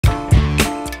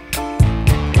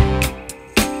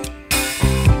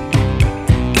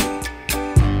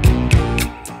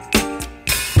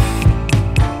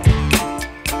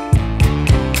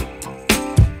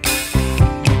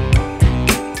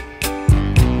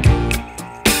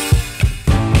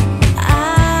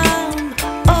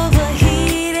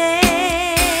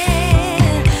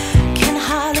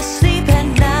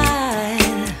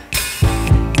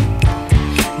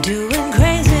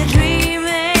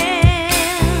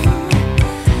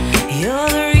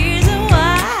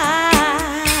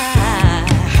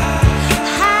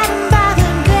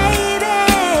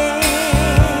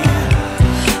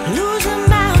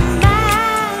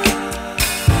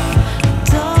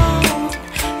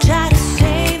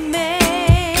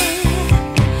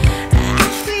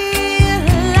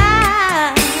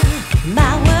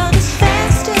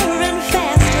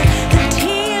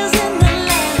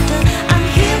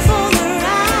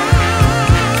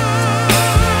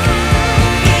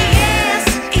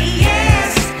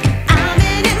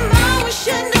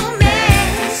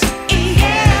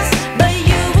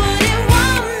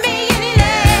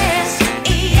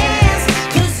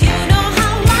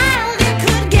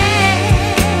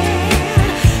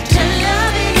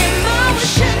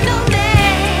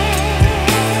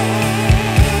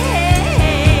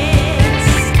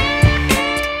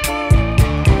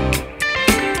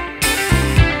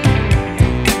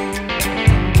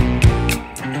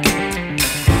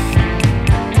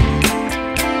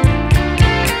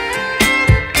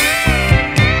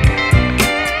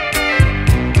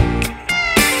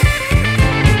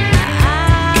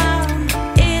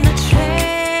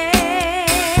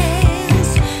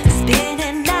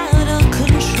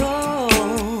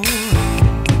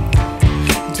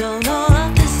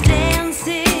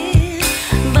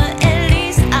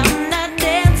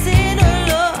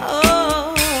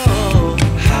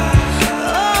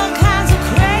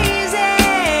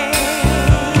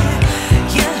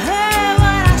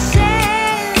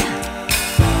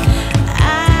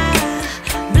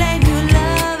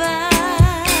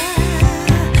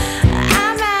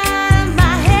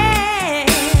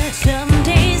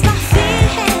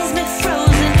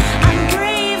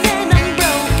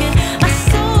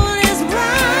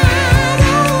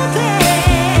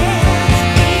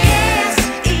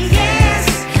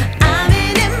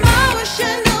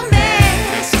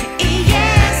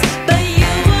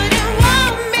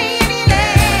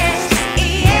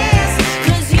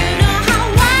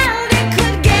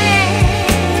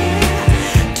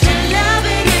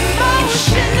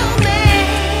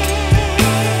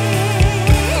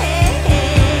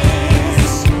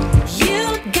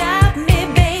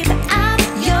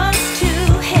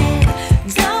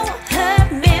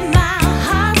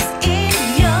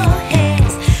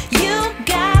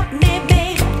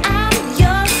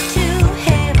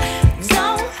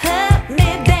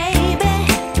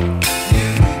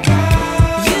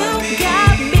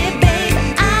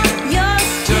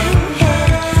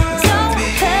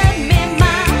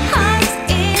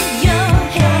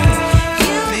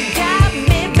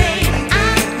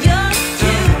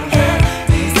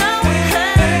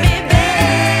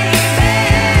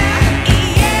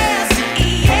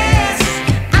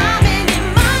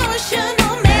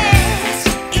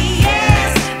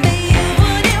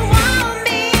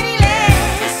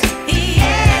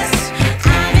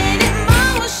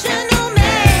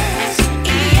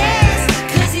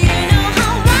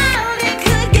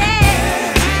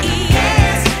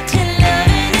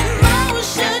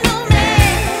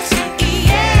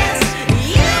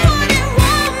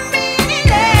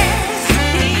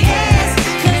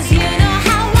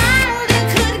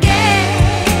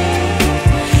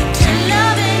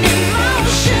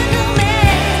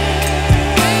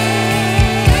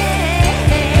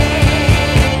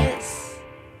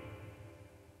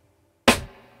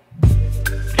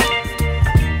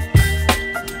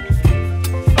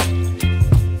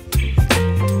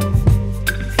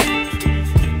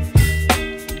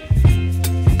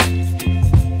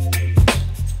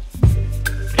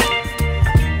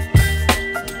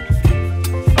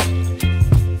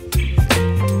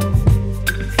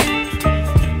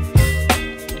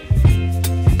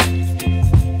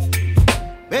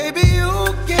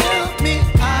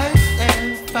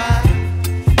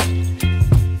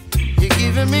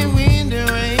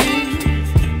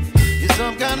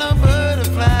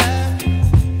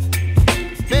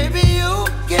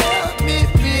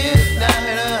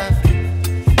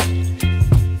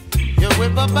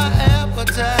up my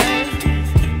appetite.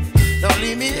 Don't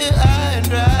leave me here high and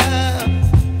dry.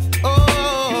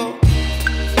 Oh,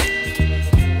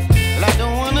 well, I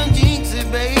don't wanna jinx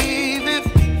it, baby,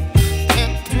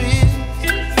 and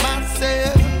twist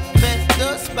myself at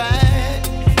the spine.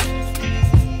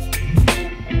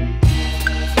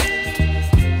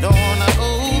 Don't wanna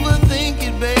overthink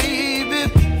it, baby.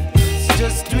 It's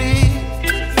just twist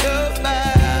your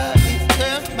body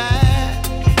and mine.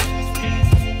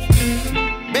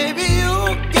 Baby, you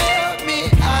give me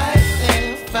ice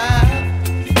and fire.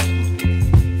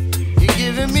 You're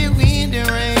giving me wind and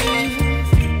rain.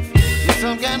 You're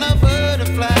some kind of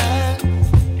butterfly.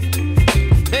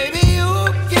 Baby, you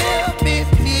give me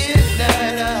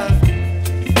midnight.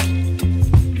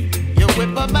 You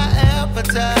whip up my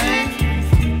appetite.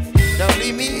 Don't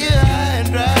leave me here high and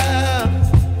dry.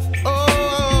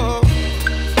 Oh,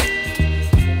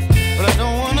 but I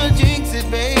don't wanna jinx it,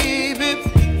 baby.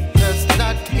 Let's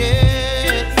not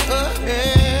get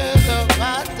ahead of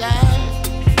my time.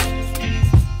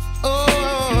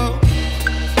 Oh,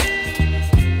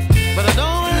 but I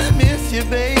don't wanna miss you,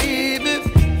 baby.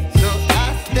 So I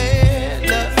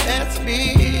stand up and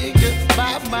speak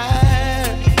my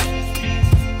mind.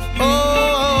 Oh.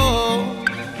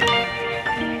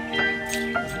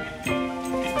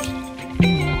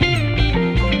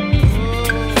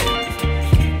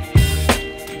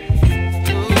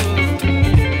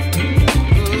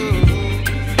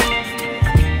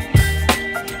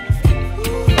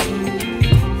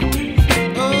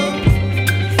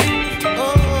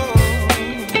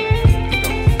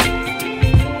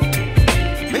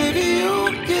 Baby, you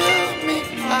give me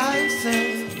ice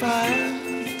and fire.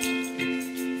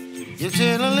 You're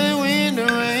chilling wind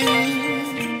and rain.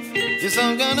 You're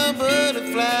some kind of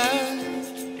butterfly.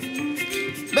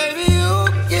 Baby, you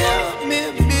give me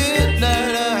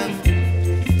midnight.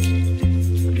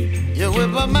 You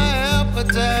whip up my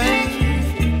appetite.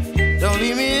 Don't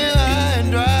leave me here high and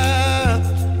dry.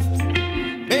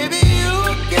 Baby, you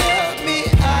give me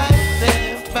ice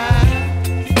and fire.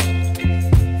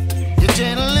 You're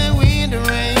channeling wind and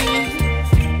rain.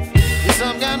 You're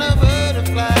some kind of